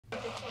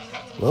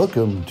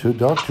Welcome to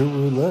Dr.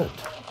 Roulette.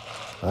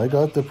 I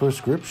got the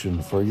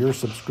prescription for your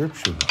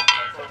subscription.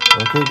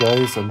 Okay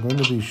guys, I'm going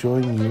to be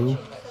showing you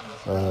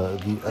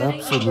the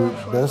absolute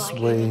best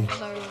way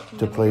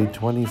to play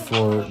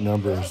 24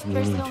 numbers,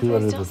 meaning 2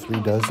 out of the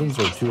 3 dozens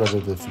or 2 out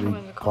of the 3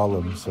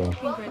 columns. So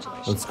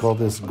let's call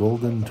this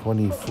Golden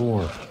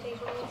 24.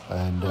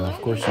 And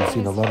of course you've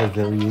seen a lot of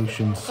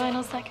variations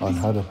on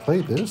how to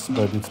play this,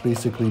 but it's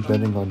basically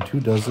betting on 2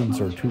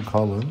 dozens or 2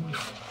 columns.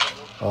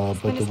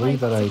 But the way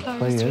that I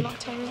play it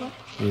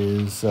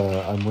is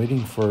I'm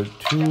waiting for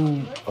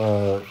two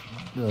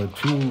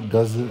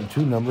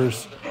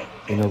numbers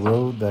in a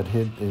row that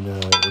hit in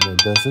a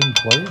dozen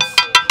twice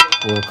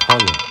or a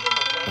column,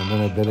 and then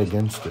I bet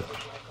against it.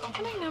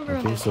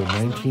 Okay, so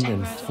 19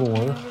 and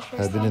 4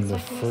 have been in the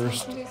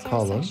first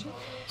column,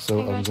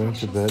 so I'm going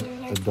to bet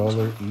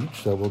 $1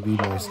 each. That will be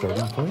my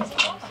starting point.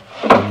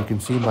 And you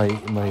can see my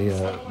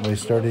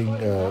starting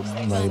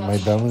my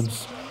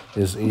balance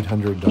is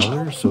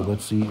 $800. So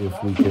let's see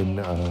if we can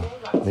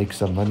make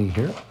some money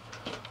here.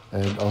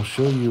 And I'll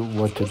show you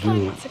what to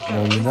do.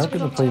 Now, you're not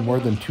going to play more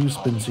than 2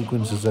 spin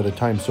sequences at a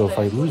time. So if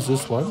I lose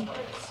this one,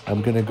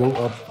 I'm going to go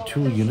up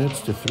 2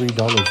 units to $3.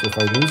 If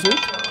I lose it,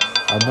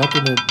 I'm not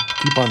going to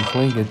keep on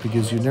playing it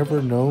because you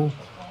never know.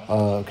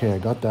 Okay, I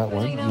got that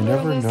one. You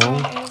never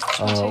know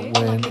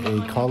when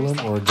a column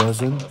or a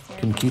dozen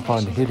can keep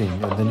on hitting,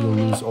 and then you'll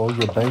lose all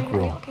your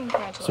bankroll.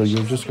 So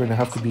you're just going to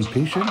have to be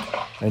patient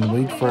and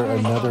wait for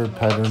another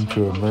pattern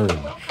to emerge.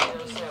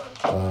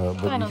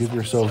 But you give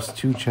yourselves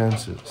 2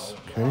 chances,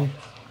 okay?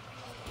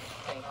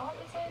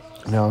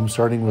 Now I'm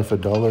starting with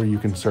 $1. You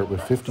can start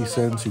with 50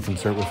 cents. You can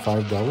start with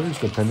 $5,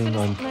 depending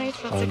on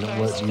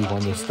what you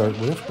want to start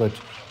with. But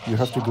you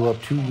have to go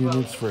up 2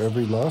 units for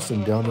every loss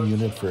and down a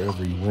unit for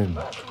every win.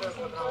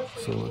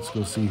 So let's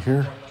go see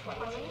here.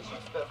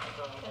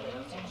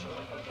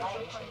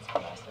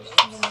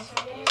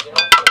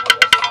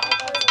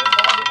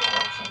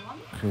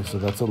 Okay, so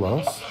that's a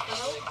loss. So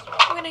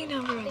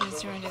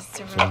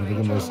I'm going to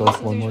give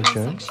myself one more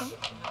chance.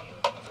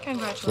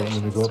 So I'm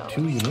going to go up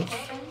 2 units.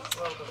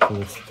 So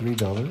that's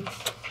 $3.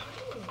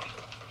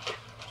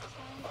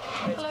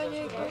 Hello,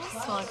 new Chris. So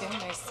I'll get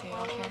nice to you,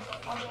 okay.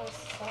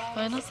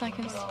 Final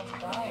seconds.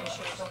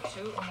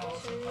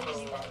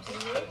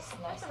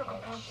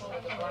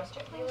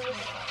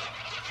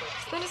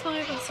 Spin is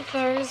my box of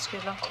flowers.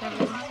 Good luck to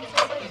everyone.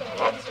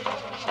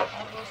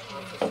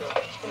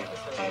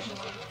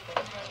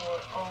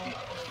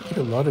 I think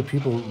a lot of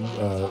people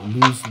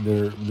lose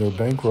their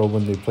bankroll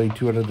when they play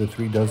 2 out of the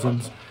 3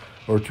 dozens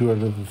or 2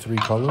 out of the 3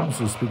 columns,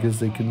 is because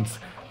they can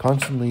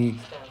constantly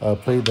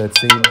play that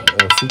same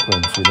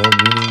sequence,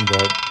 meaning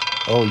that,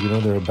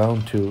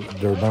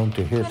 they're bound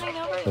to hit,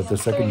 that the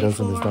second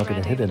dozen is not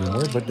going to hit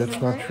anymore. But that's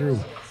not true.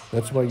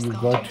 That's why you've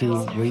got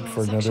to wait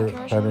for another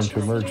pattern to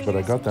emerge. But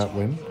I got that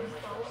win,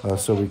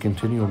 so we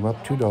continue. I'm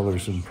up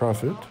 $2 in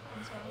profit.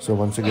 So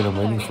once again, I'm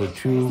waiting for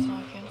two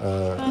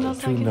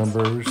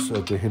numbers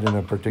to hit in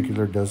a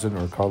particular dozen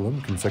or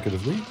column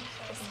consecutively.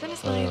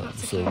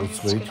 So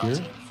let's wait here.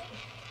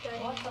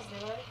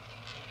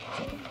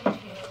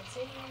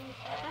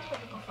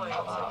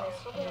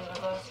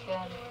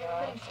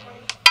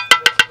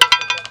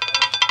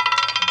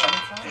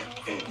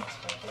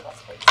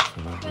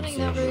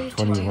 So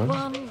 21.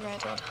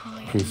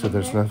 Okay, so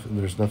there's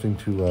nothing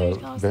to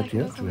bet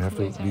yet. We have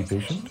to be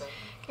patient.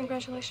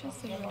 Congratulations,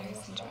 the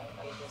winners enjoy.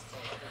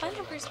 My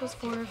numbers was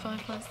 4 or 5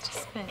 plus to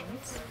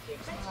spins.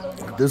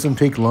 It doesn't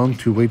take long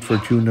to wait for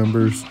 2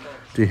 numbers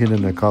to hit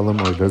in a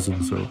column or a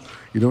dozen, so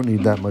you don't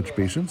need that much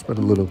patience, but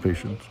a little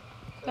patience.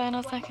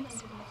 Final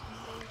seconds.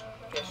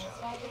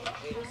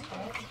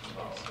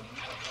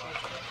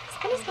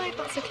 Spin is 5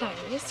 bucks of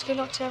closed. Good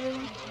luck to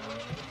everyone.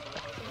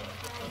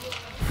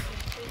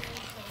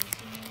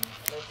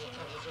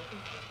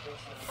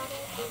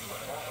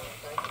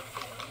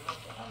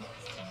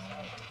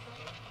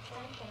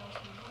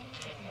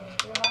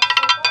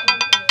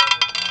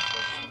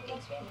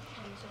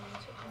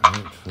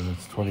 Alright, so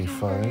that's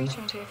 25.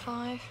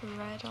 25,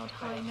 red odd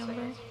high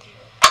number.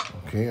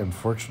 Okay,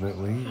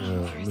 unfortunately,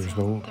 there's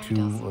no 2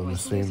 the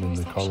same in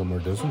the column or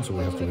dozen, so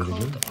we have to wait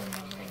again.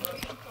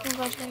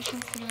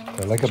 Congratulations.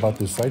 What I like about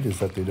this site is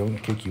that they don't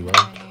kick you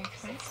out.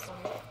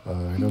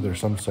 I know there's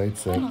some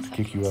sites that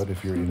kick you out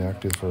if you're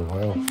inactive for a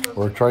while.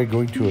 Or try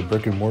going to a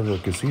brick and mortar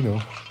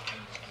casino,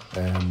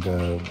 and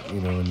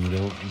and you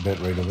don't bet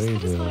right away,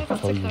 they'll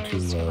tell you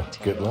to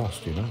get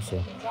lost.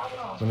 So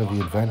one of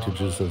the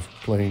advantages of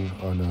playing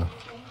on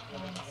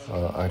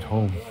at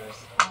home,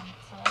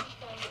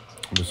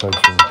 besides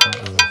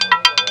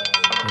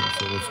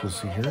so let's go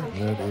see here.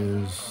 That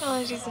is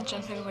ladies and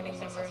gentlemen, winning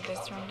number of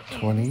this round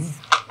 20.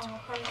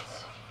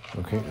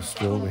 Okay,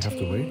 still we have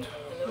to wait.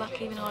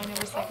 Lucky even high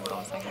number second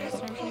ball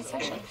second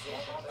section.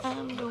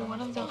 And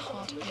one of the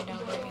hot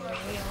number in the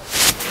wheel.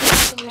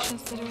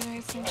 Congratulations to the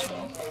winners and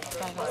enjoy.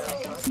 5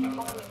 seconds.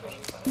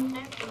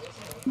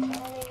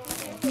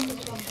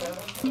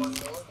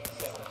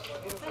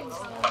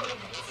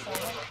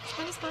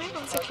 Spin is 5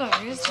 once it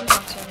closed. Good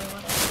luck to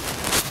everyone.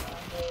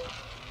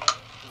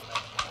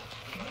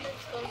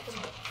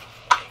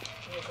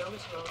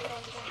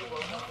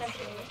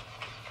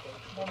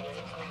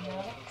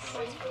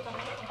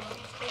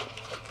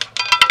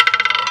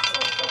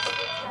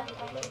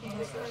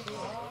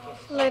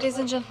 Ladies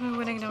and gentlemen,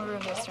 winning number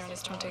of this round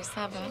is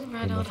 27.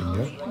 Red out Nothing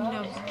high yet.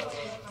 number.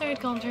 Third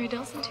column 3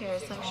 dozen tier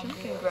section.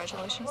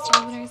 Congratulations to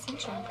the winners and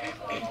jump.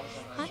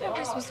 High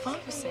numbers was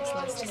 5 or 6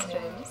 last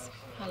displays.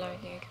 Hello,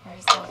 Nick. Where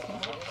is talking?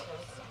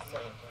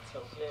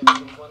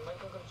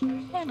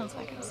 Final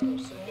seconds.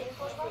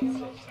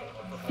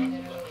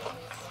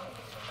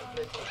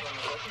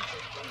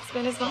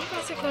 Spin is 1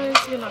 classic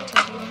close. Good luck to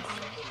everyone.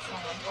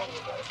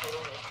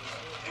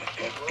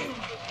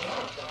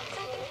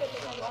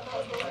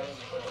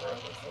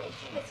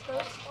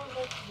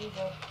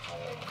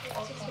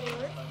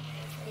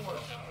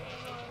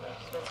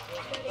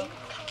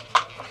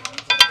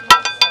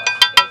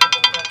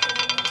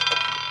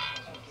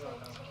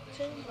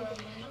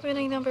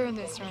 Winning number in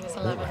this round is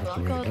 11.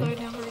 Block out load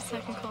number is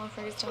second call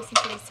first dozen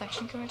to this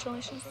section.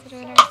 Congratulations to the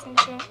winners and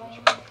jump.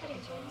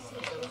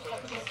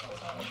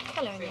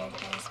 Hello, new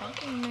guys.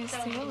 Welcome. Nice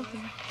to see all of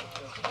you.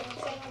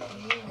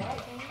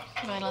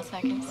 Final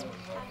seconds.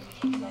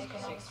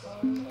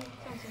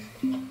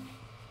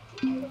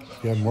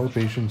 You have more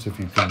patience if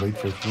you can wait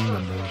for 3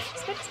 numbers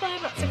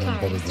and then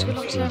bet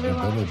against. It would be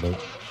better, but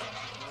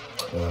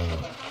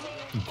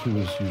 2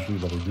 is usually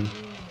what I do.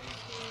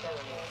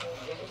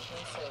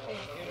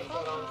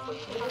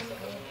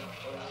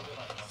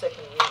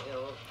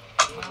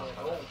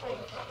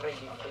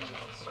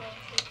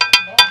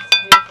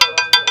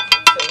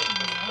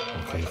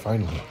 Okay,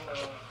 finally.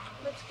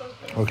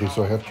 Okay,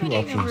 so I have 2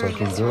 options. I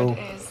can go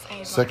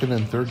second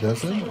and third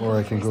dozen, or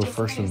I can go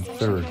first and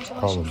third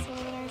column.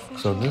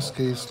 So in this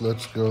case,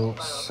 let's go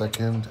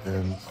second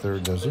and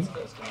third dozen.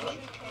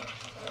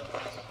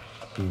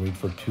 We wait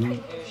for 2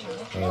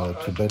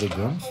 to bet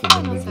against, and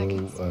then we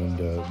go and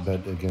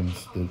bet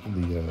against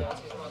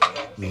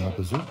the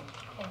opposite.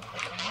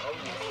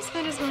 So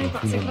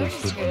 2 numbers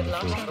hit in the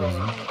first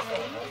dozen.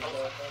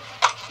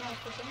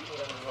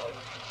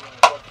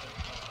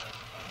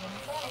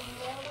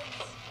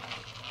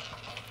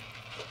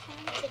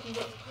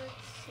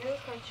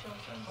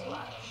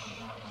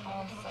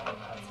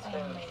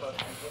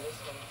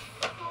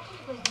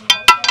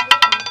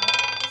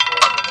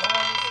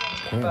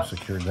 Okay, I've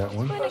secured that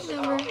one. Winning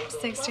number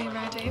 16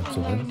 round 8. That's a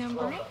win.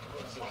 Number. Okay,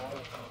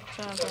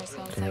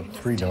 I have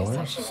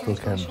 $3. Still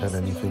can't bet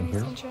anything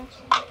here.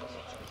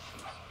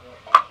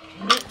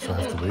 So I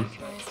have to wait.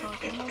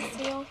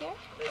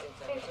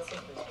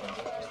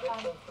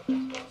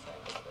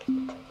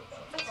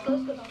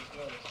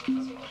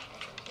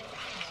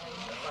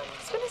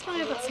 Spin is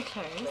my butts are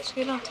closed.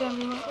 Good luck to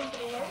everyone.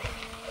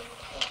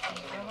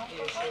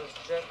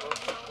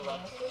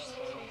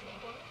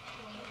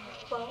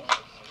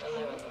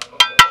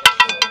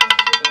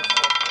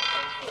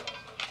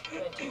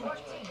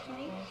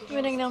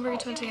 Winning number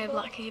 28,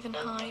 black even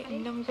high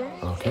number.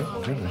 Okay,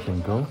 good, I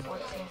can go.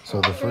 So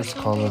the first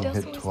column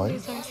hit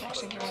twice,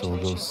 so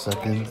we'll go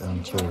second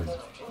and third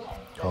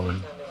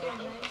column.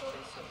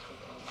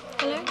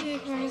 Hello,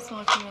 newcomers,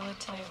 welcome to the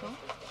table.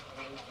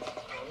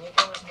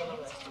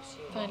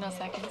 Final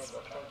seconds.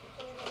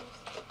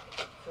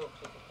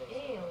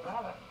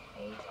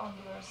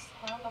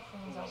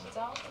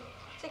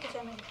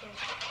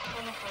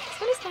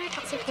 Spin is 9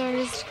 cuts are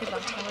closed. Good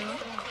luck to everyone.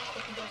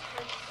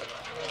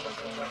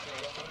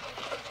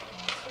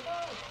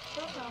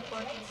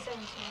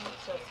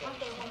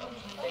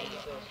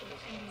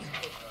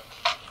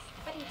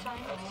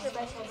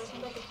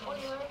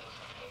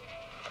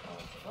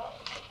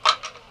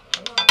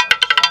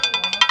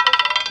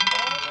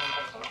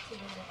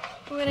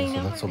 Winning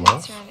number that's a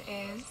loss.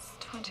 is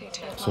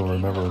 22. So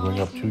remember, we're going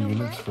up 2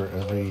 units for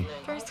every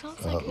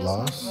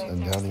loss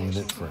and down a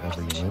unit for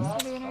every win.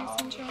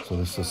 So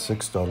this is a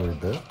 $6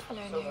 bet.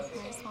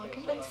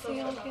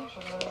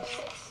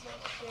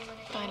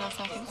 Final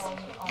seconds.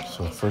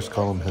 So first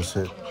column has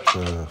hit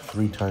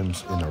 3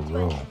 times in a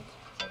row.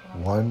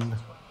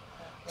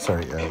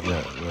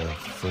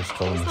 First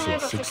column has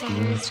hit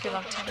 16,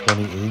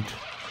 28,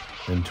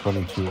 and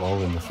 22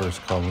 all in the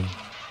first column.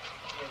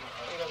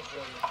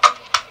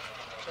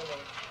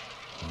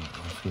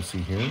 Let's see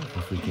here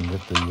if we can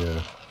get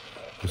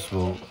this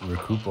will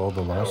recoup all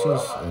the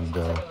losses and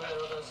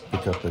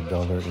pick up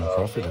 $1 in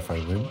profit if I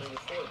win.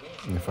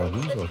 And if I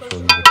lose, I'll show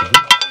you what to do.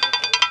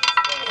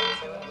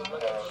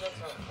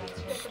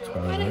 So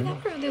Winning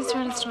number of this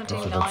round is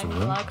 29. so that's a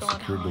win.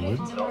 Secured the win.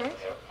 So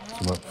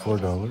I'm up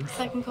 $4.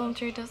 Second column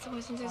 3 does the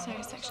wisdom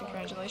desire section.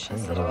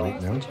 Congratulations. Okay, gotta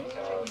wait now.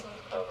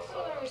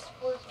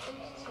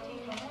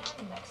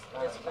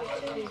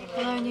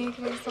 Hello, new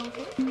coming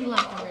something.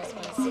 Black number is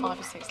 5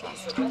 or 6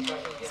 last.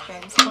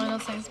 Spins. Final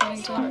seconds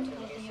winning time.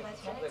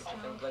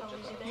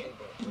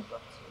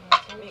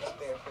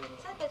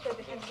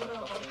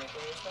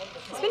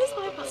 Spin is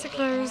 5 bucks are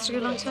closed.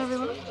 Good luck to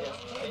everyone.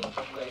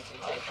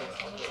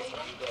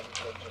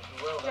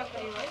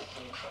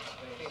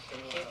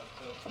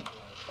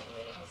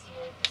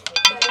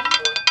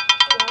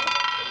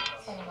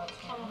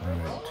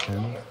 Alright,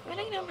 10.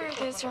 Winning number of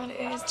this round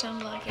is 10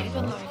 black,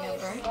 even low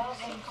number.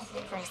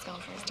 First come,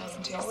 first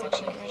dozen to your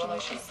section.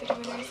 Congratulations to the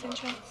winner,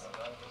 Sincha.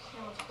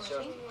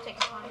 Take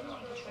time, make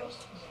a choice.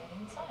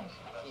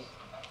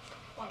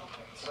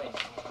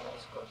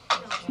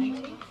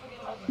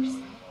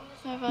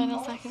 No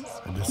final seconds.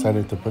 I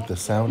decided to put the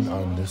sound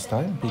on this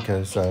time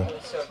because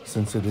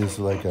since it is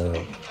like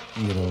a,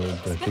 you know,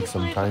 it takes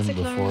some time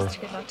before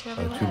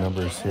two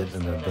numbers hit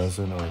in a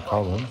dozen or a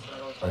column,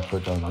 I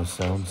put on the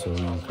sound so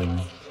you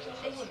can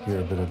hear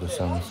a bit of the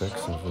sound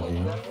effects of the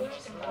game.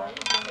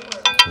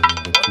 So you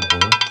get too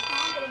bored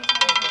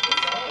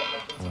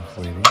of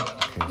waiting.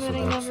 Okay, so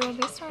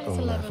that's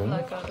 11.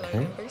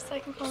 Okay,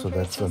 so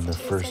that's on the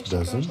first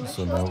dozen.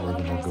 So now we're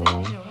going to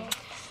go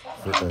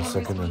for a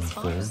second and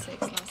third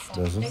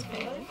dozen.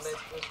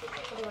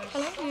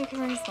 Hello, you can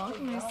restart.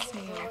 Nice to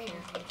see you all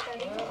here.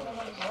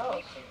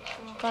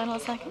 Final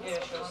seconds.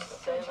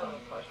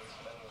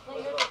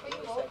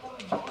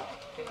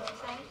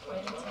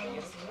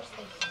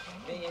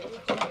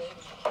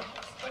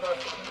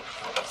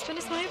 Spin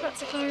is my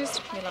bets are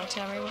closed. Good luck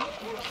to everyone.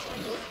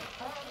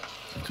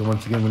 So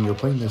once again, when you're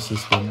playing this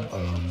system, I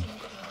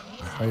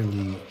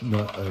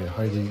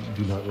highly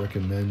do not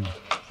recommend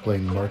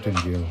playing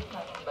martingale.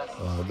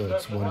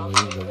 That's one way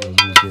that you'll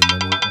lose your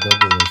money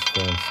double as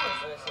fast.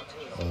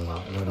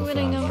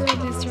 Winning number of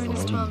this turn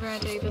is 12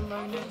 red, David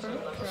low number.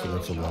 So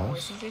that's a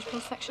loss.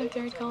 Section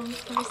third column.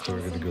 So we're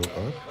going to go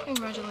up.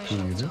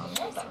 Congratulations. 2 units.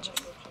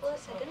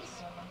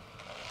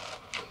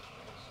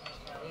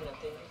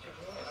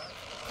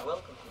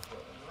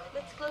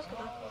 Let's close the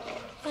back.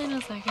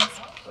 Final seconds.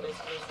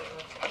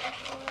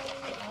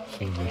 So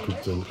we recoup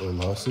the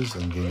losses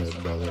and gain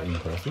 $1 in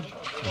profit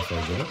if I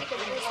get it.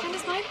 Spin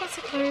is my bets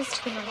are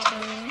closed. Good luck to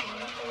everyone.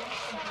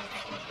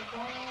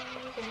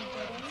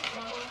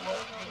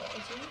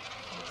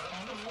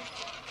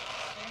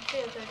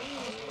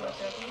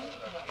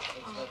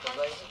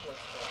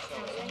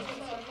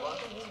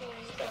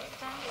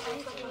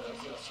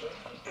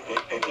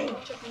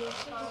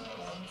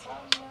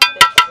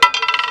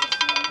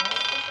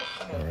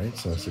 Alright,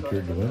 so I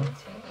secured the win.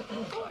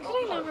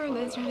 Winning number of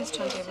this turn is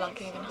 20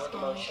 black even high.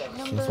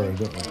 So far I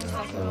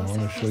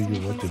want to show you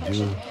what to do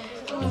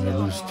when you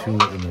lose 2 in a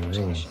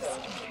row.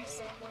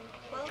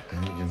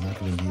 And you're not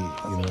going to be,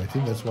 I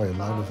think that's why I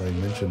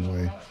mentioned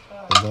why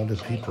a lot of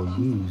people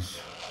lose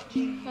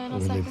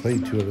when they play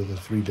 2 out of the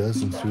 3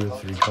 dozens, 2 or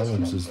 3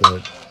 columns, is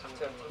that,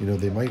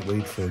 they might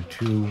wait for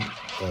 2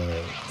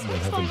 that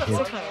haven't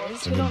hit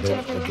and then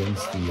bet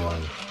against and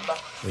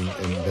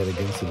bet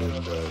against it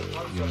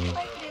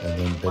and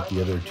then bet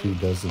the other 2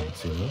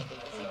 dozens,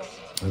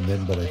 And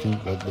then, but I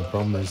think what the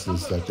problem is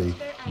that they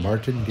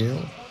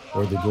martingale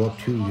or they go up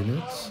 2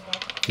 units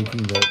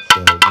thinking that,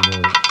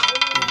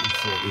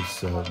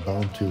 it's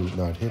bound to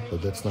not hit,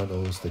 but that's not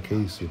always the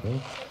case,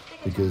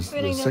 because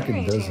the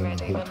second dozen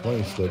hit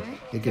twice, but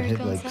it can hit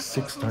like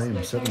 6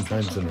 times, 7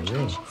 times in a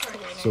row.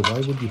 So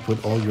why would you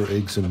put all your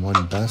eggs in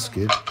one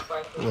basket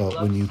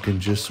when you can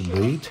just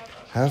wait,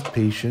 have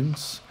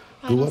patience,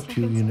 go up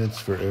 2 units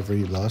for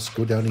every loss,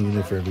 go down a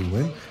unit for every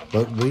win,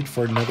 but wait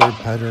for another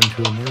pattern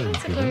to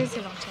emerge,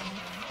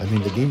 I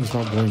mean, the game is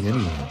not going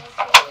anywhere.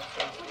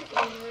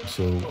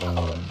 So,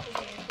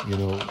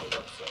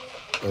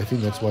 I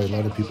think that's why a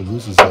lot of people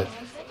lose, is that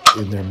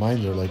in their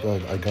mind they're like, oh,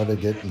 I gotta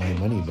get my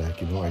money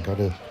back, I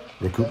gotta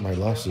recoup my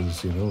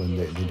losses, and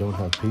they don't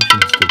have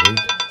patience to wait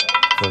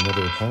for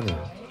another pattern.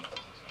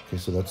 Okay,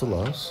 so that's a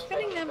loss.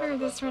 Winning number of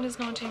this run is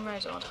going to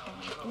emerge on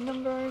high.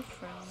 Number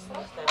from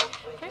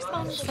first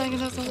column, second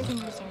dozen in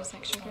the reserve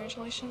section.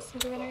 Congratulations to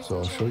the winners. So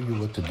I'll show you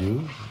what to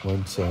do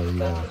once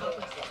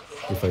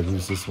if I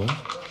lose this one.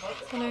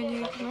 Hello,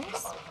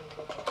 newcomers.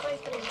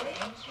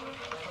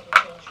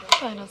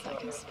 Final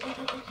seconds.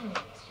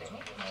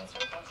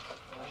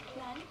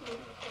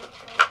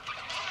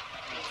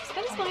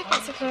 Spin is my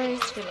bets are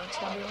closed. Good luck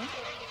to everyone.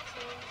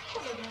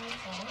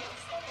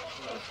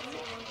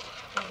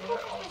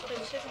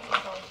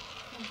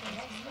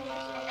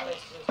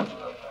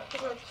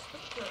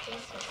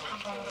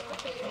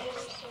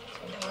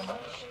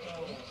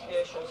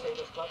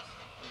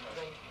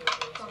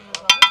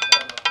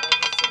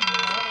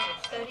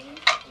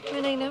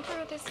 Winning number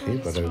of this one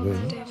but is I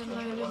win. David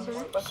low number.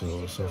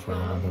 So far I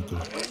don't have to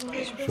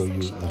show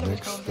you the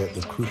next step,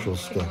 the crucial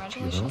step,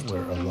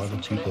 where a lot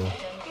of people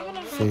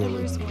fail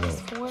in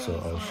roulette. So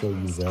I'll show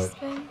you that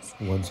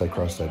once I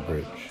cross that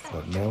bridge.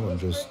 But now I'm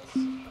just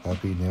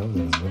happy now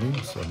that I'm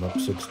winning. So I'm up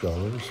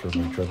 $6 for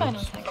my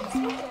trebles.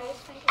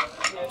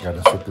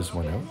 Gotta sit this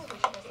one out.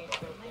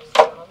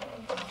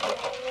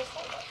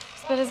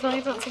 Spin is my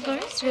bets are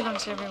closed. Good luck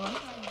to everyone.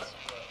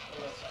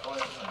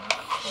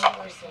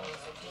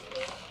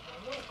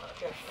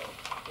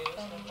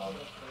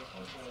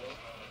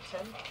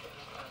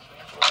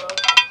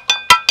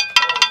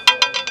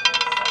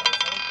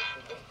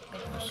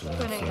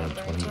 Winning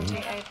number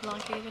 28,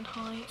 black even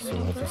high. So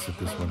I'll have to sit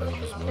this one out as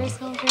well. First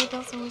column, period,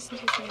 that's always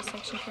into the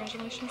section.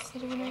 Congratulations to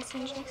the winners,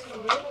 Angel.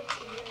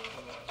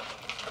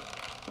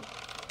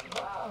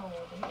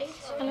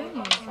 Hello,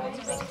 new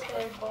friends.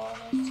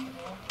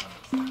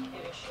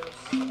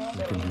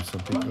 We can do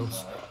something else.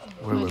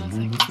 while I'm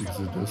doing this because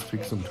it does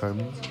take some time.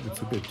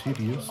 It's a bit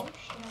tedious.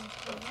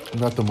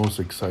 Not the most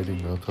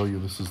exciting. I'll tell you,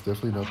 this is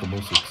definitely not the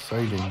most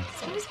exciting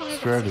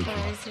strategy.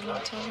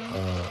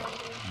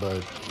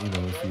 But you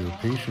know, if you're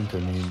patient, I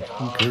mean,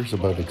 who cares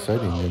about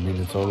exciting? I mean,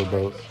 it's all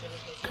about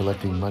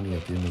collecting money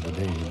at the end of the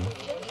day, you know.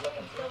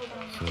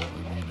 So I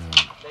mean,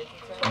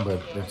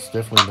 but it's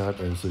definitely not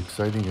as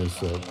exciting as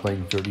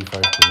playing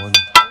 35 to 1.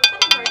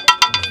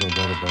 There's no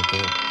doubt about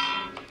that.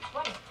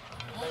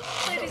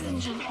 Ladies and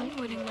gentlemen,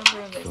 winning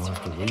number of this Still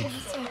have to wait. is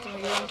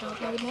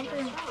 3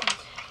 number.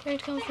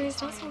 Red call freeze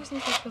does have some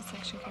physical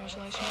section.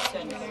 Congratulations to the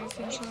winners,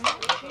 essentially.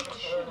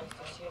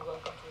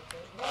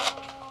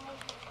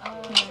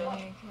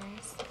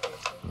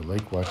 I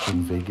like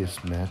watching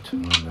Vegas Matt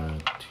on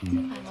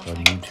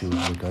YouTube,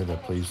 the guy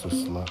that plays the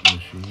slot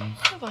machines.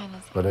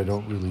 But I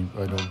don't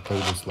play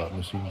the slot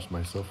machines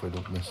myself. I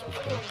don't mess with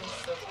that.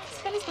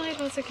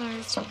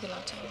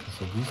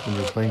 So at least when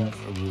you're playing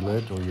a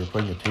roulette or you're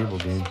playing a table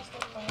game,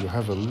 you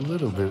have a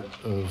little bit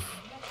of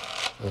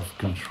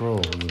control,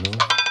 you know.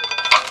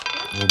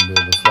 And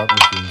the slot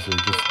machines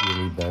are just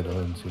really bad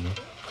odds, you know.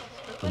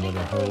 No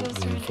matter how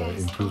they've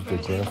improved their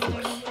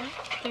graphics,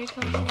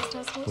 you know,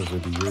 over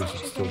the years,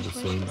 it's still the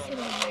same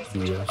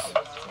BS.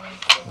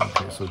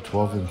 Okay, so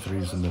 12 and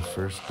 3s in the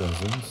first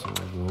dozen, so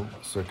we'll go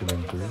second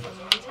and third.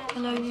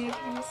 Hello, you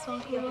can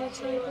start here on the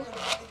table.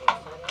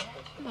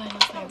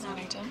 Minus things on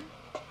item.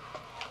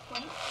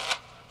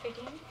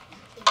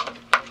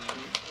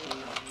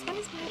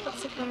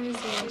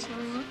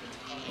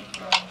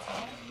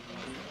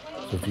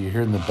 So if you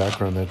hear in the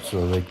background, that's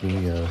like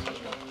me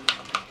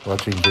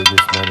watching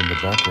Vegas Man in the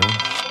background.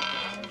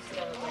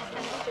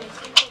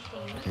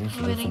 Okay,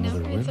 so that's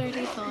another win.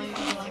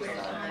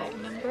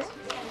 35, number.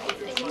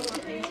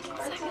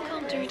 Second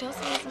country does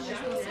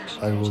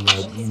have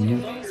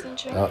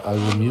I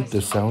will mute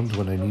the sound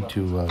when I need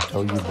to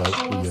tell you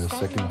about the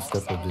second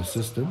step of the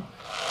system.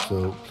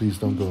 So please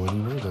don't go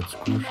anywhere. That's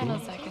crucial.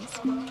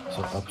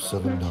 So up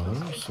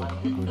 $7. So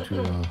I'm going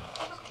to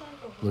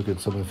look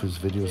at some of his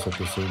videos at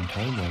the same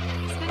time while I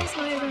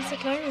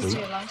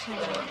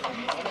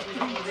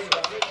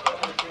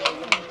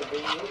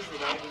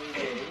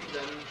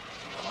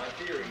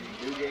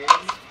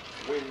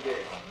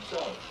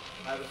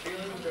I have a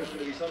feeling there's going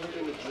to be something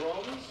in the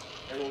drums,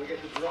 and when we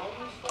get the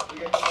drums, we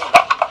get the money.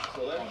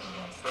 So let's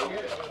go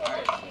get it. All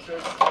right. So I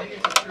think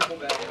it's a triple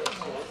bag of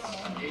sorts.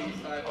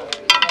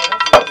 85.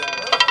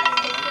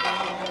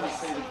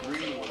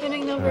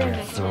 Winning number of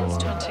this is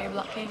 20.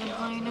 Black even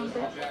high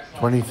number.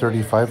 20,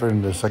 35 are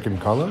in the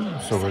second column.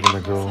 So we're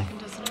going to go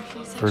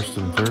first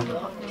and third.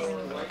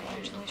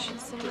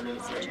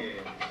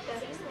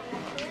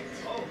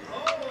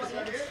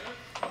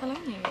 Hello,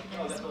 you.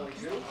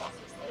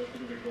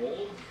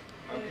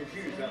 I'm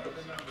confused.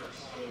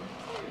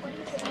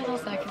 10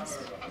 seconds.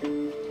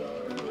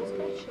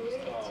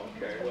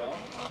 Okay, well.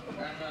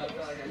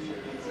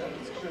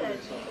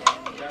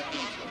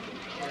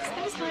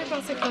 It's my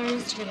classic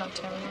clothes to be not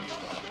terrible.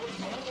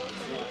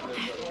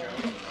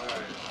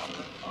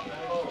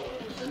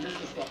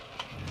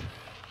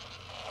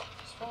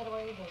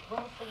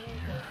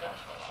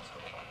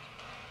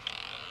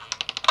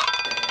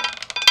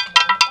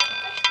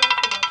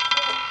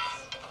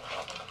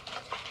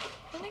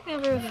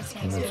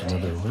 And that's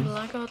another win.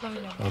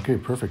 Okay,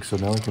 perfect. So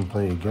now I can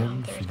play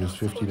again because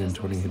 15 and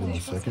 20 hit in the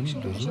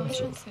second dozen.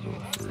 So go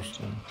first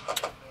and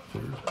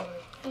third.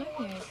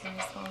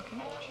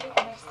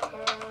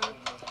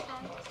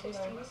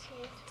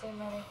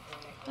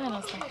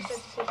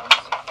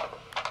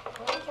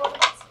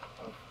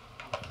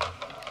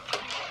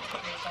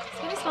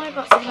 There's 5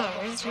 bucks of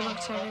those. Good luck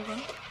to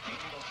everyone.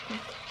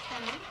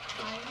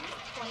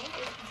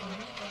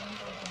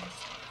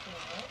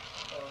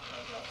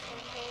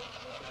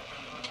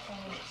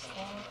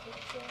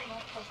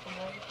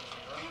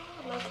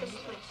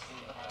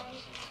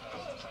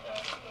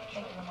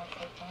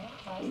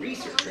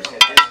 Researchers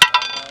had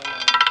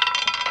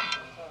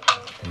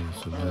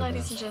So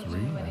that's 3.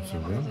 That's a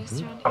win.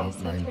 Good. About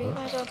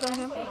 $9.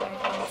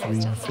 3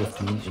 and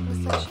 15 in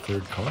the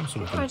third column. So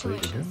we can play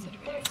it again.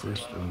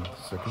 First and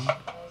second.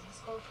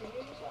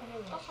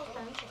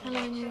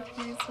 Hello, new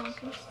please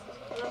welcome.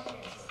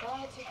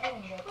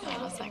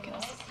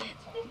 Seconds.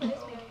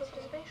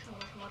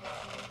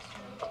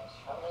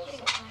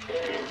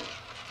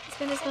 It's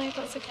been as many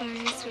bucks of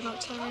clothes. Good luck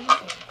to everyone.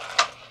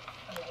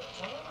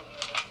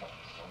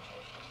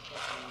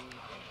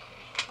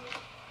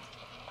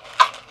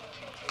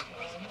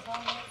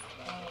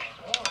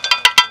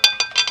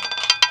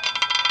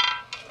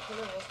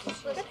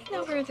 The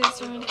number of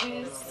this one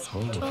is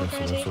 12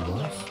 okay, so that's a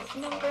loss.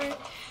 number.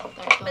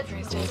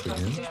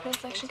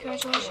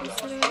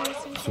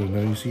 So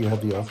now you see you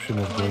have the option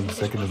of going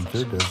second and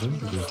third dozen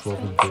because 12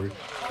 and 3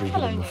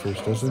 hit in the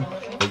first dozen,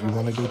 but you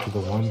want to go to the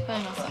one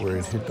where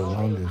it hit the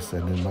longest,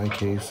 and in my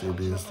case it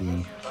is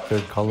the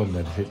third column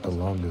that hit the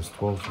longest,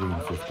 12, 3,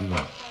 and 15.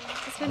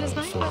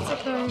 So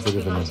a bit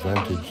of an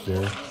advantage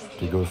there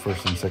to go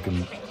first and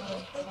second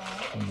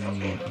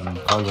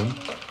column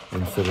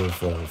instead of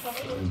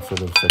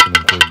second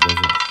and third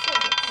dozen.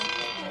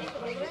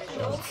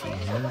 let's see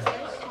here.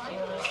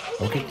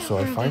 Okay, so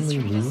I finally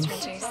lose.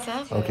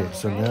 Okay,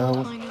 so now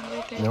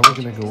we're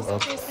gonna go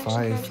up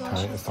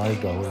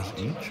 $5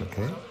 each.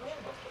 Okay,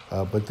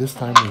 but this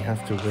time we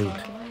have to wait.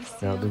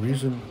 Now the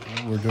reason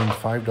we're doing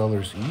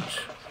 $5 each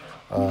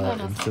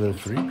instead of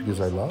 3 because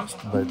I lost,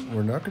 but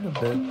we're not gonna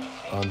bet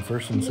on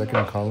first and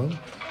second column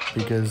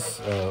because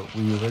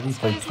we already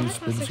played 2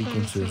 spin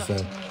sequences.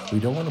 We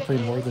don't want to play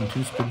more than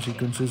 2 spin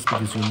sequences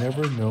because you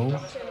never know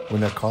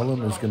when a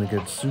column is going to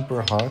get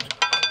super hot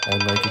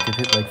and like it could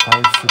hit like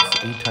 5, 6,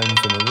 8 times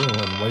in a row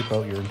and wipe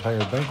out your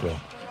entire bankroll.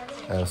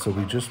 So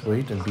we just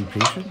wait and be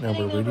patient. Now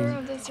we're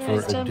waiting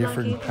for a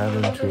different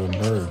pattern to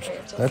emerge.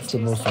 That's the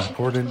most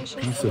important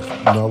piece of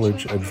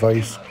knowledge,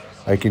 advice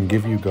I can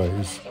give you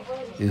guys,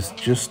 is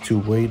just to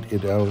wait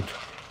it out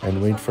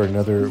and wait for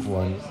another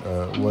one,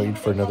 wait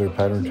for another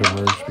pattern to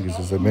emerge because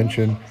as I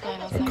mentioned,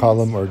 a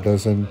column or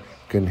dozen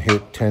can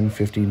hit 10,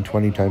 15,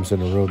 20 times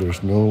in a row.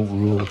 There's no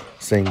rule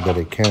saying that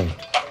it can't.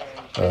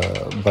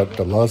 But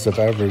the laws of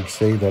average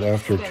say that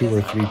after 2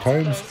 or 3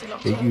 times,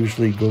 it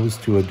usually goes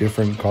to a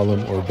different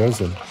column or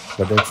dozen,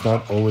 but that's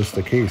not always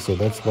the case. So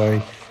that's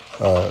why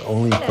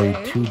only play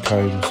 2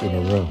 times in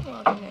a row.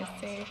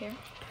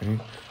 Okay,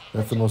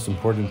 that's the most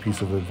important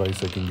piece of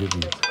advice I can give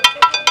you.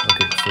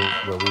 Okay, so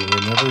but we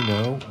will never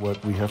know what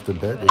we have to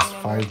bet is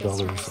 $5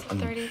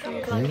 each.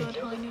 Okay,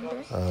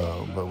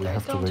 but we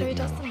have to wait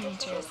now.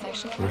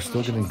 We're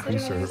still going to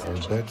increase our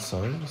bet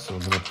size, so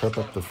I'm going to prep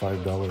up the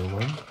 $5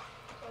 one.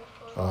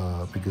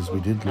 Because we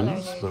did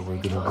lose, but we're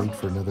going to wait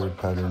for another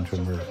pattern to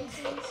emerge.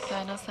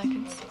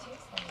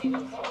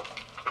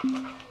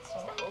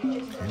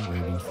 Okay,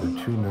 waiting for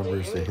 2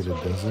 numbers to hit a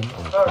dozen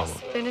or a column.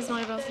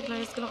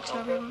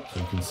 So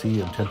you can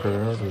see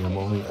temporarily I'm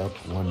only up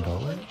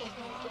 $1,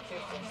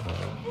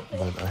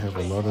 but I have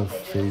a lot of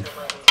faith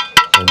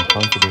and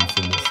confidence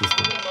in the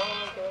system.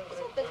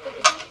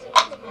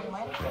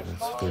 Okay,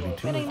 that's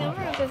 32. Winning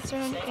number of this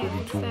round is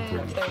 32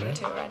 and 33.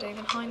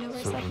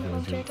 So we're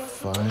going to do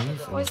 5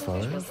 and 5.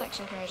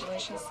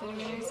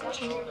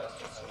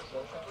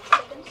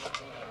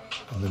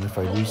 And then if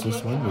I lose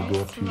this one, we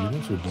go up 2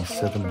 units, it would be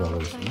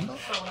 $7 each.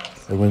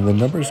 And when the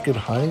numbers get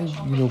high,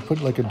 you know,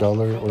 put like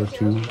 $1 or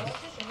 2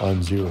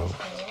 on 0.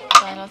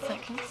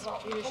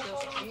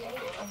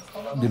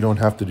 You don't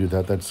have to do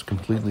that, that's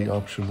completely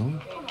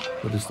optional.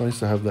 But it's nice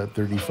to have that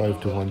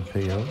 35-to-1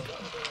 payout.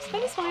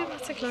 That is why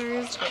that's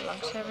closed. Good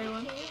luck to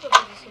everyone.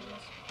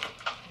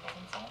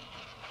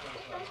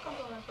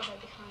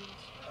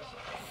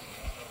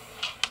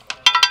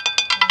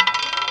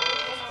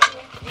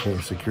 Okay,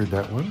 secured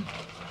that one.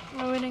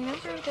 The winning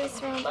number of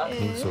this round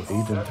is... So 8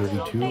 and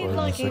 32 are in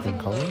the second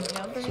column. So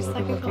we're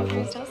going to go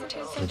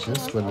like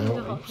this, but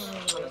now, oops.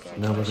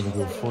 Now we're going to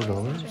go $4,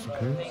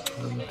 okay?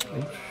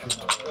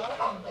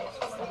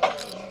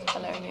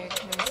 Hello, new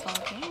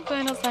coming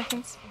final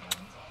seconds.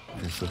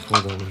 Okay, so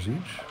 $4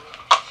 each.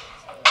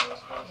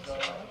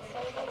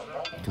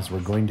 Because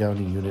we're going down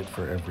a unit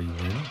for every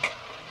win.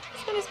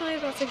 Spin is my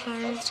about to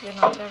close to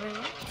get on to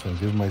everyone. So I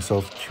give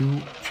myself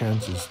 2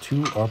 chances,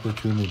 2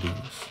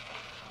 opportunities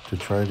to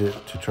try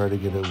to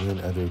get a win,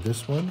 either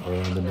this one or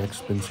on the next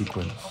spin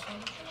sequence.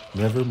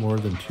 Never more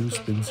than 2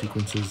 spin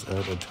sequences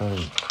at a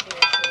time.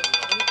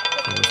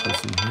 So let's go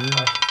see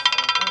here.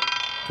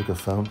 Took a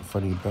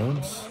funny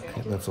bounce.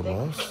 Okay, that's a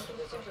loss.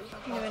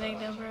 The winning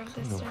number of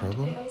this no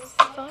problem. is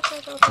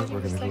Okay,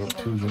 we're going to go up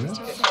 2 units.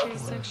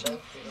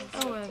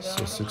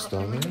 So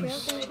 $6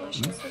 each.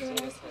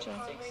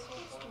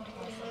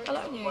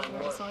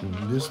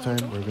 And this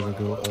time we're going to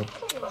go up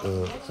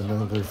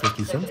another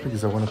 50 cents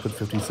because I want to put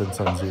 50 cents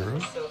on 0.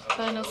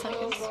 Final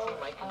seconds.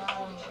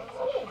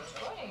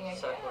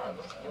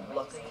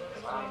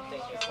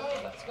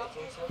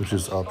 Which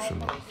is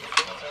optional.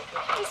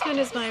 This one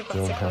is my You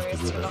don't have to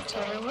do to that.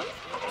 everyone.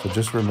 So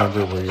just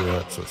remember where you're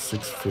at. So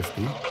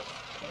 650.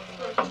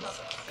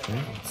 Okay,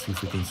 let's see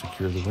if we can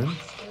secure the win.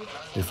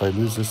 If I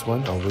lose this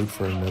one, I'll wait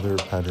for another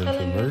pattern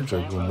to emerge.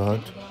 I will not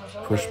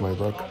push my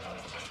luck.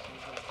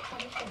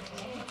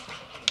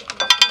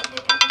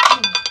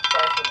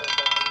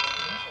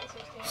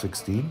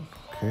 $16.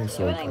 Okay,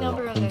 so I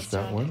clinched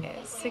that one.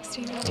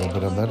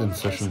 But I'm not in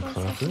session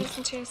profit.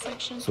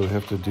 So we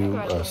have to do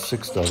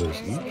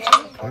 $6 each.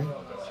 Okay,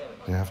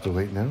 I have to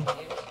wait now.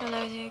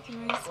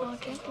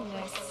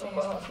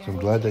 So I'm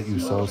glad that you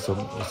saw some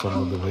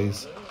of the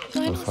ways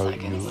of how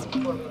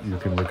you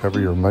can recover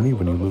your money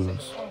when you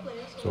lose.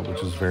 So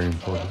which is very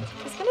important.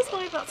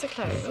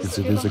 Because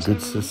it is a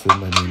good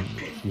system. I mean,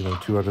 you know,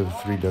 2 out of the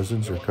 3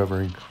 dozens are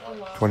covering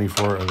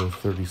 24 out of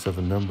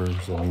 37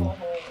 numbers. I mean,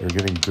 you're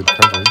getting good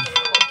coverage.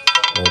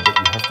 But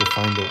you have to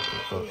find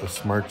a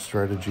smart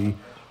strategy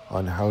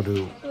on how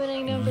to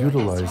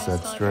utilize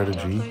that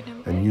strategy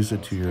and use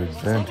it to your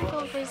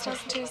advantage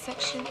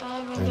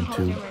and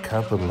to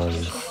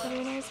capitalize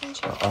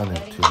on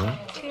it, you know.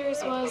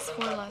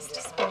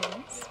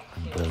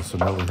 And so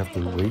now we have to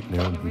wait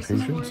now and be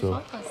patient.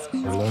 So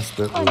our last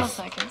bet was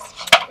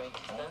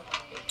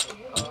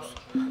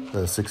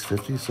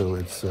 $6.50. So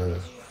it's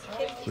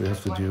we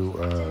have to do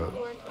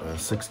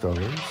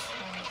 $6.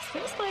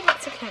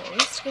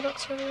 closed. Good luck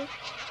to everyone.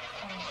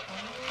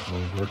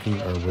 We're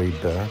working our way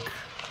back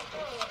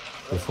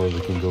before we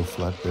can go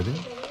flat betting.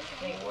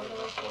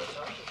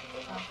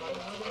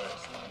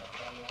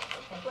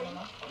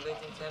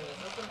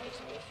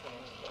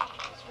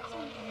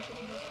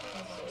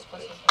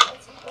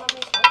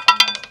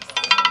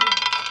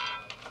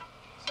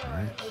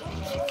 Alright, so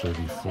that's a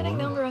 34. Winning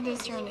number on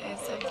this turn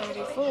is a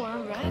 34.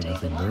 Red,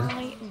 Nothing even there.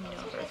 high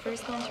number.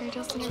 First commentary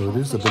Justin. So it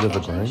is a bit of a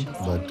grind,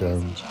 but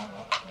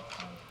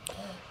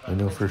I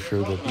know for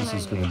sure that this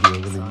is going to be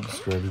a winning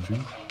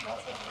strategy,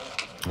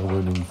 a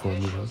winning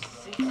formula.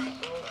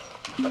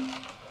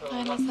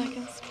 Final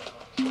seconds.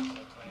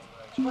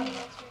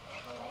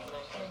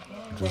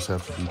 Just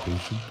have to be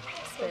patient.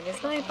 Spin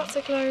is 9. Pots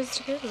are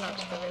closed. Good luck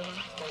to everyone.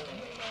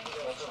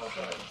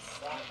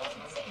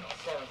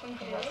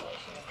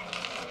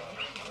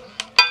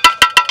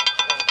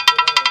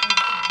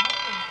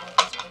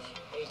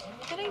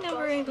 Winning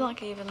number 8.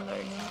 Block even low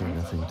Okay, number.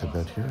 nothing to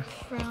bet here.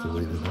 Have to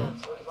wait it out.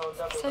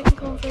 Second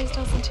call for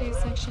 2002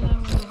 section.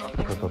 I'm going to help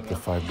Pick up the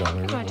 $5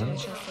 one.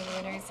 Congratulations to the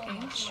winners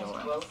in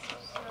short.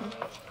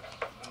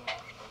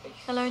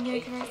 Hello,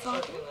 new correct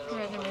block.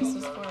 Red number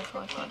is 4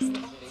 o'clock.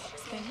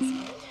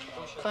 Spins.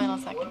 Final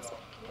seconds.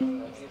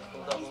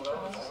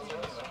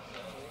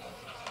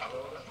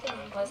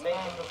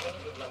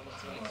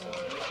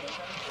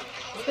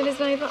 Spin is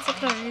made. Lots of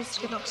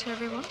closed. Good luck to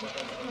everyone.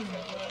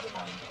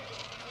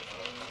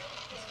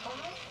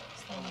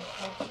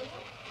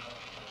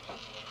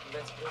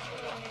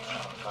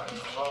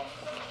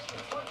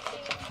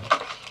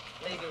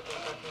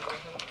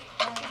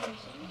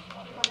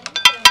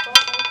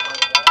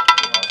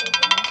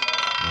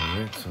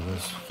 Alright, so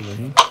that's 3.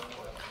 Winning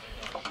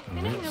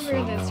Alright, number so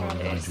in now this we're round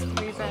going is to 3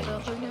 do red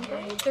although number.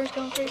 Third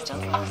call for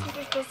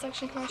 2000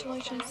 section.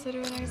 Congratulations to the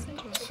winners in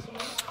short.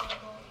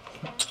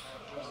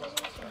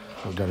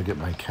 I've got to get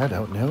my cat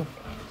out now.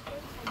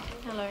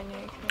 Hello,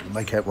 new.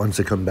 My cat wants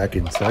to come back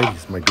inside.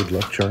 He's my good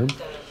luck charm.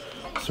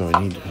 So I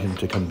need him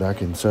to come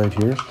back inside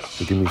here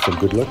to give me some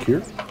good luck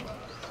here.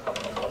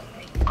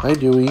 Hi,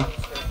 Dewey.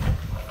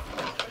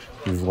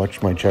 If you've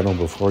watched my channel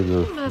before,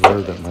 you're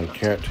aware that my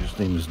cat, his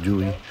name is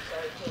Dewey.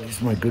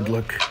 He's my good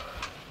luck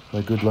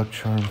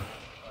charm.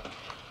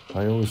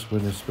 I always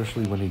win,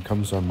 especially when he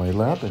comes on my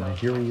lap, and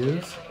here he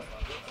is.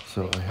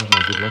 So I have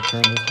my good luck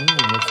charm with me,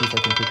 and let's see if I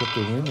can pick up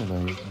the win, and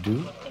I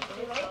do.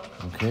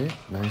 Okay,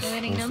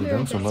 nicely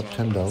done. So I'm up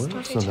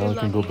 $10. So now I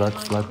can go back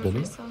flat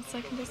betting.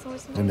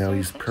 And now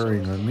he's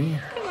purring on me.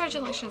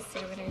 Congratulations to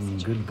the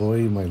winners. Good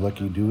boy, my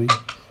lucky Dewey.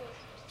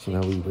 So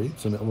now we wait.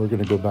 So now we're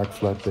going to go back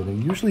flat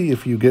betting. Usually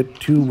if you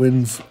get 2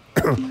 wins,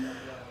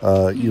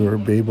 you're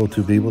able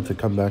to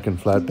come back and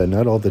flat bet.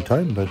 Not all the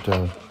time, but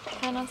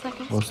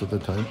most of the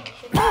time.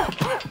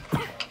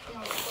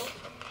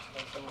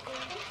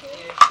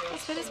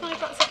 Spin is 5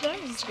 pots are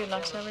closed. Good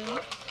luck to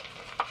everyone.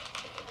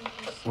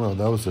 Well,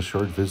 that was a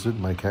short visit.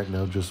 My cat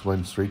now just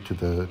went straight to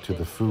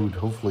the food.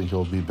 Hopefully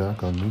he'll be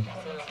back on me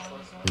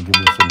and give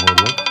me some more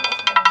luck.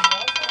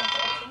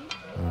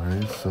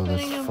 Alright, so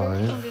that's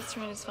 5. This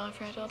round is 5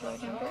 for adult low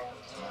number.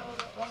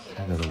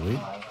 I gotta wait.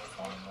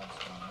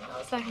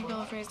 Second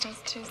call for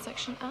 2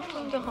 section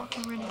and the hot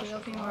camera and wheel.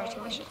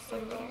 Congratulations to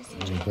the winners.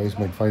 You guys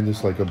might find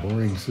this like a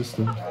boring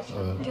system,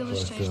 Deal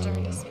is changed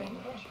during the spin.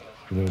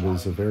 you know, it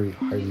is a very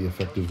highly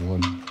effective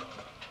one,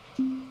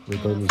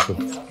 regardless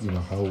of, you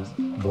know, how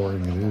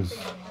boring it is.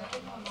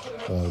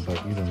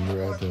 But, you know,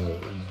 you're at a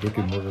brick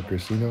and mortar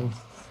casino,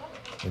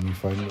 and you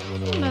find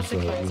one of those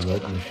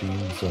roulette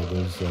machines,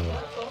 those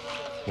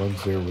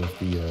ones there with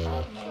the, you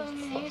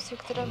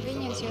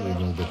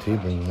know, the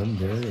table one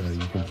there.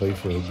 You can play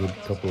for a good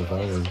couple of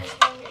hours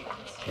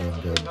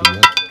and be up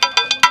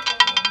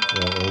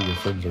while all your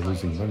friends are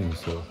losing money.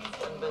 So,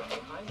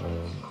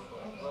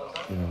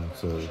 you know,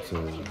 it's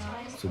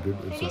a good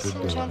Ladies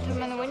and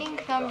gentlemen, winning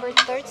number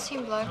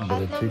 13, black but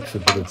hat it number takes a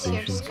bit of 20.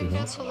 patience, you know.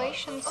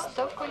 Congratulations,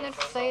 top winner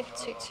played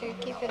to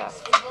keep it up.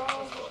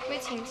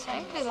 Waiting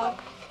time, good luck.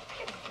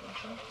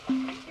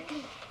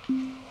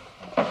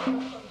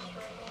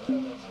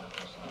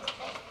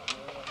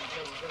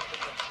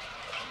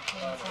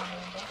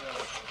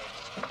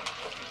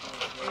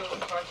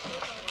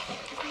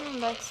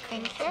 That's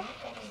thank you.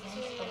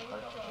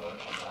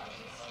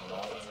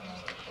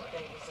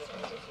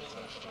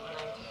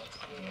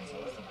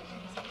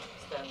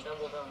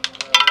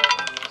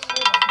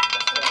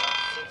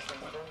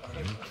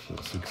 So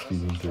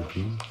 16 and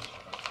 13.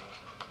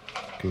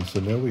 Okay, so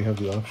now we have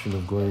the option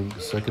of going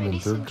second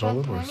and third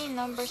column, or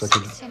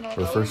second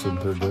or first and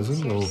third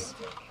dozen.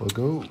 We'll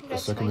go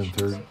second and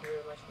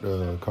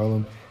third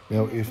column.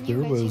 Now, if there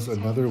was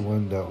another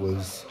one that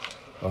was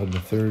on the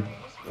third,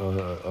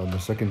 on the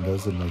second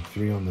dozen, like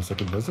 3 on the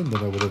second dozen,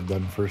 then I would have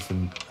done first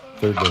and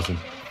third dozen.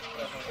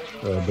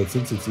 But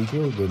since it's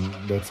equal, then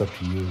that's up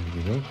to you,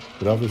 you know.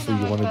 But obviously,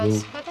 you want to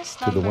go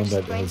to the one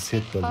that has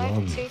hit the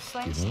longest,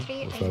 you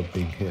know, without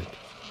being hit.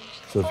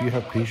 So if you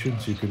have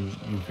patience, you can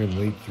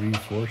wait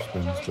 3-4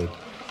 spins, but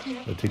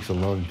it takes a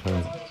long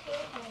time.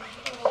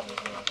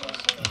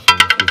 So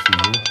let's go see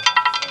here.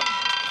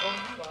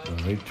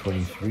 Alright,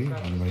 23, one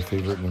of my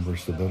favorite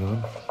numbers to bet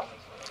on.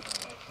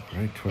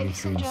 Alright,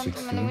 23 and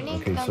 16.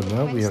 Okay, so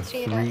now we have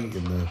 3 in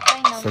the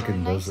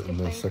second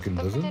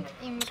dozen.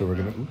 So we're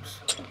gonna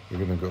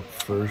go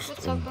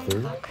first and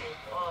third.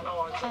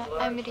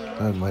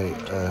 My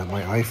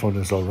iPhone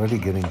is already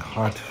getting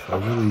hot. I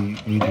really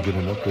need to get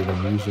an upgrade.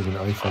 I'm using an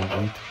iPhone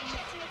 8.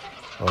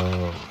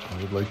 I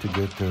would like to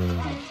get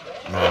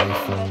my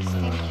iPhone.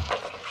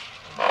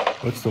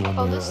 What's the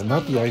one?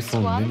 Not the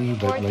iPhone Mini,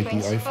 but like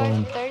the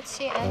iPhone.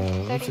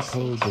 What's it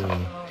called?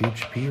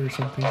 HP or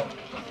something?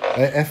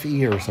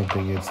 FE or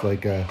something. It's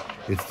like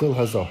it still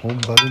has a home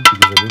button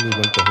because I really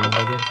like the home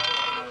button.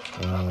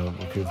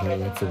 Okay,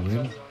 that's a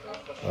win.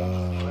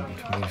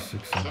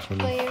 26 and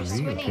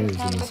 23. Okay,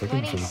 it's in the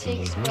second, so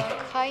we can go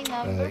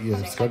here. Yeah,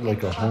 it's got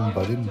like a home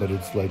button, but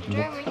it's like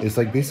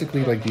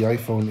basically like the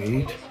iPhone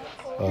 8,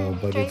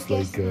 but it's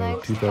like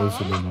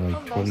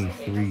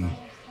 2023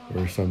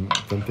 or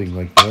something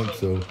like that.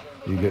 So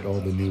you get all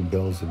the new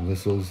bells and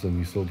whistles, and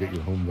you still get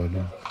your home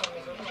button,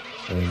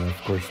 and of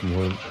course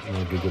more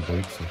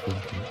gigabytes, I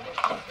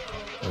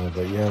think.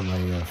 But yeah,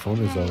 my phone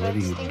is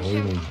already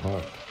boiling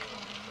hot.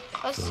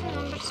 So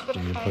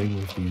when you're playing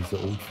with these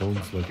old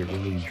phones, like it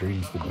really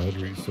drains the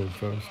battery so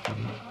fast. You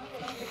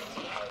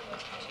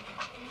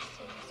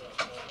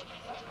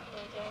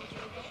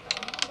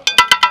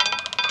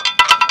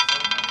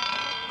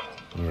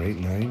know? Alright,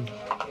 9.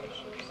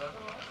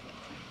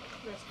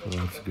 So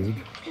that's good.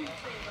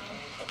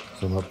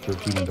 So I'm up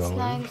 $13. It's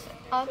 9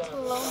 out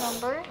low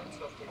number.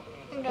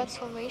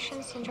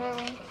 Congratulations,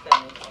 enjoy.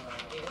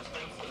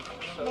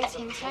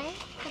 Waiting time.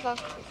 Good luck.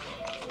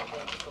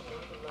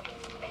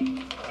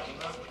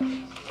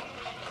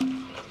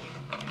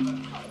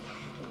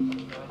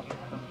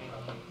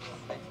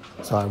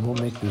 So I won't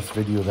make this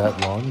video that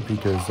long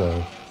because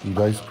you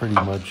guys pretty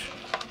much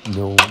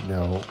know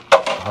now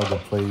how to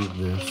play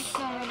this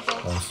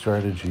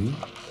strategy,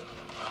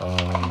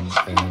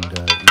 and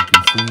you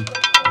can see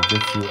it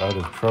gets you out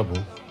of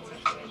trouble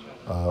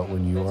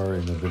when you are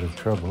in a bit of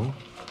trouble,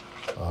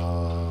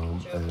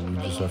 and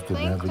you just have to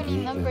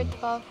navigate and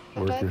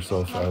work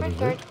yourself out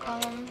of it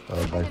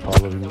by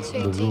following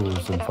the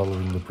rules and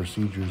following the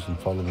procedures and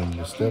following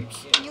the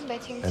steps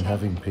and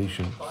having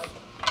patience.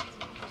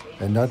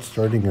 And not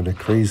starting at a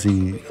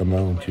crazy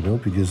amount, you know,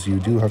 because you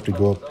do have to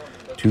go up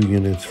 2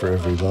 units for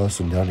every loss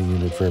and down a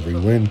unit for every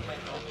win.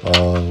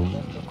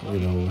 You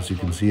know, as you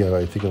can see,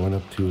 I think I went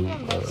up to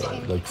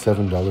like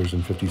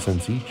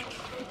 $7.50 each.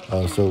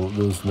 So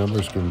those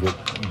numbers can get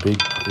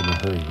big in a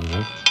hurry, you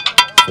know.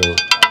 So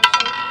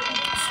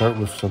start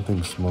with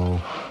something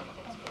small,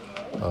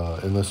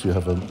 unless you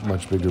have a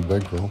much bigger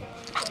bankroll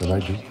than I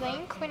do.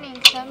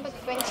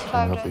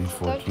 I'm up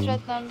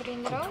 814,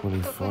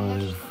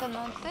 25.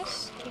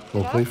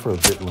 We'll play for a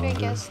bit longer.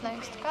 Guess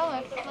next color.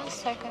 1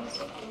 second.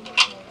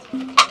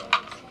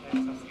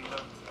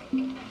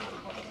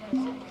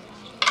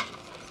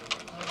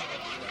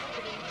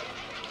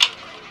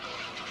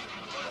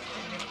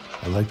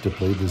 I like to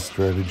play this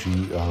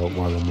strategy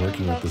while I'm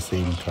working at the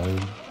same time,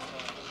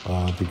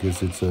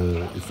 because it's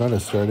not a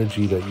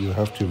strategy that you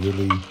have to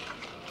really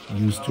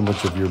use too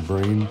much of your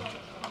brain.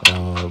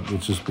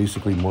 It's just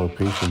basically more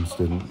patience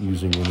than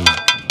using any of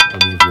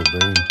your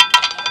brain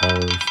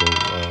power. So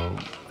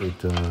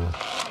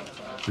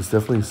it's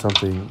definitely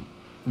something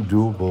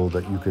doable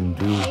that you can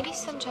do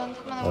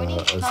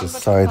as a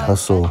side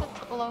hustle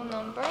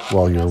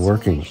while you're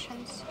working.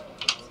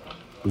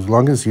 As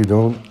long as you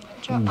don't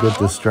get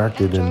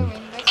distracted and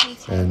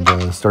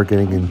start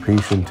getting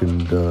impatient,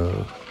 and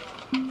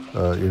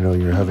you know,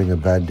 you're having a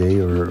bad day,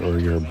 or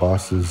your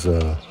boss is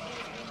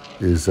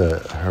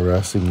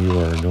harassing you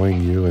or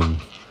annoying you, and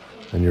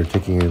you're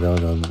taking it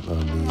out on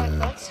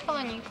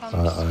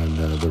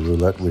the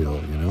roulette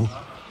wheel, you know.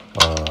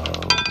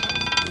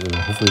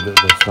 Hopefully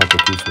that's not the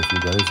case with you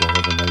guys.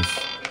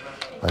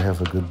 I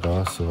have a good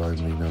boss, so I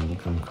mean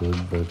I'm good,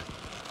 but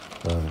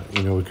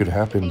you know, it could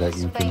happen that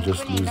you can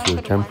just lose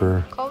your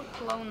temper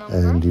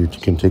and you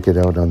can take it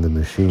out on the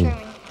machine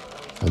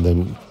and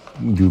then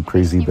do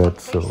crazy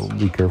bets, so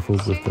be careful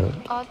with that.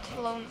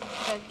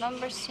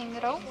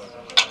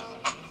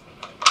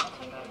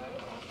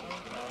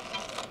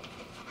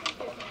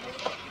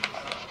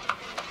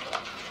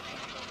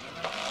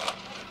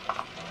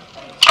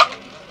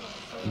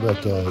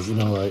 But you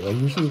know, I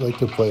usually like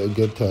to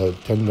get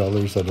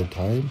 $10 at a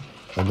time,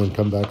 and then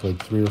come back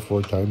like 3 or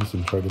 4 times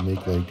and try to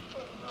make like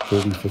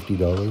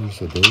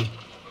 $30-50 a day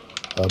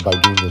by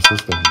doing the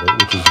system, right?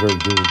 Which is very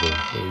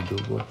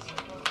doable.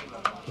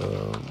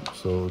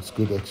 So it's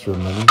good extra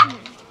money.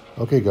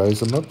 Okay,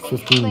 guys, I'm up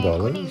 $15.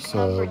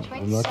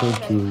 I'm not going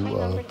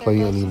to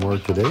play anymore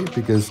today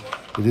because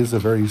it is a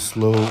very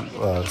slow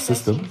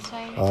system.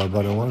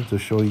 But I wanted to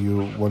show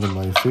you one of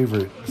my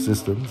favorite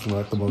systems,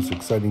 not the most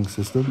exciting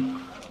system,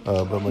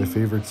 but my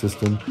favorite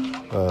system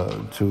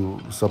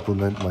to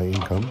supplement my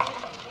income.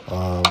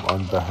 On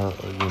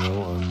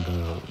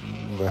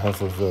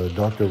behalf of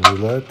Dr.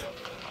 Roulette,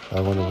 I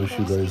want to wish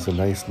you guys a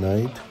nice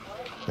night,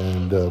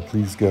 and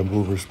please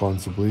gamble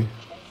responsibly.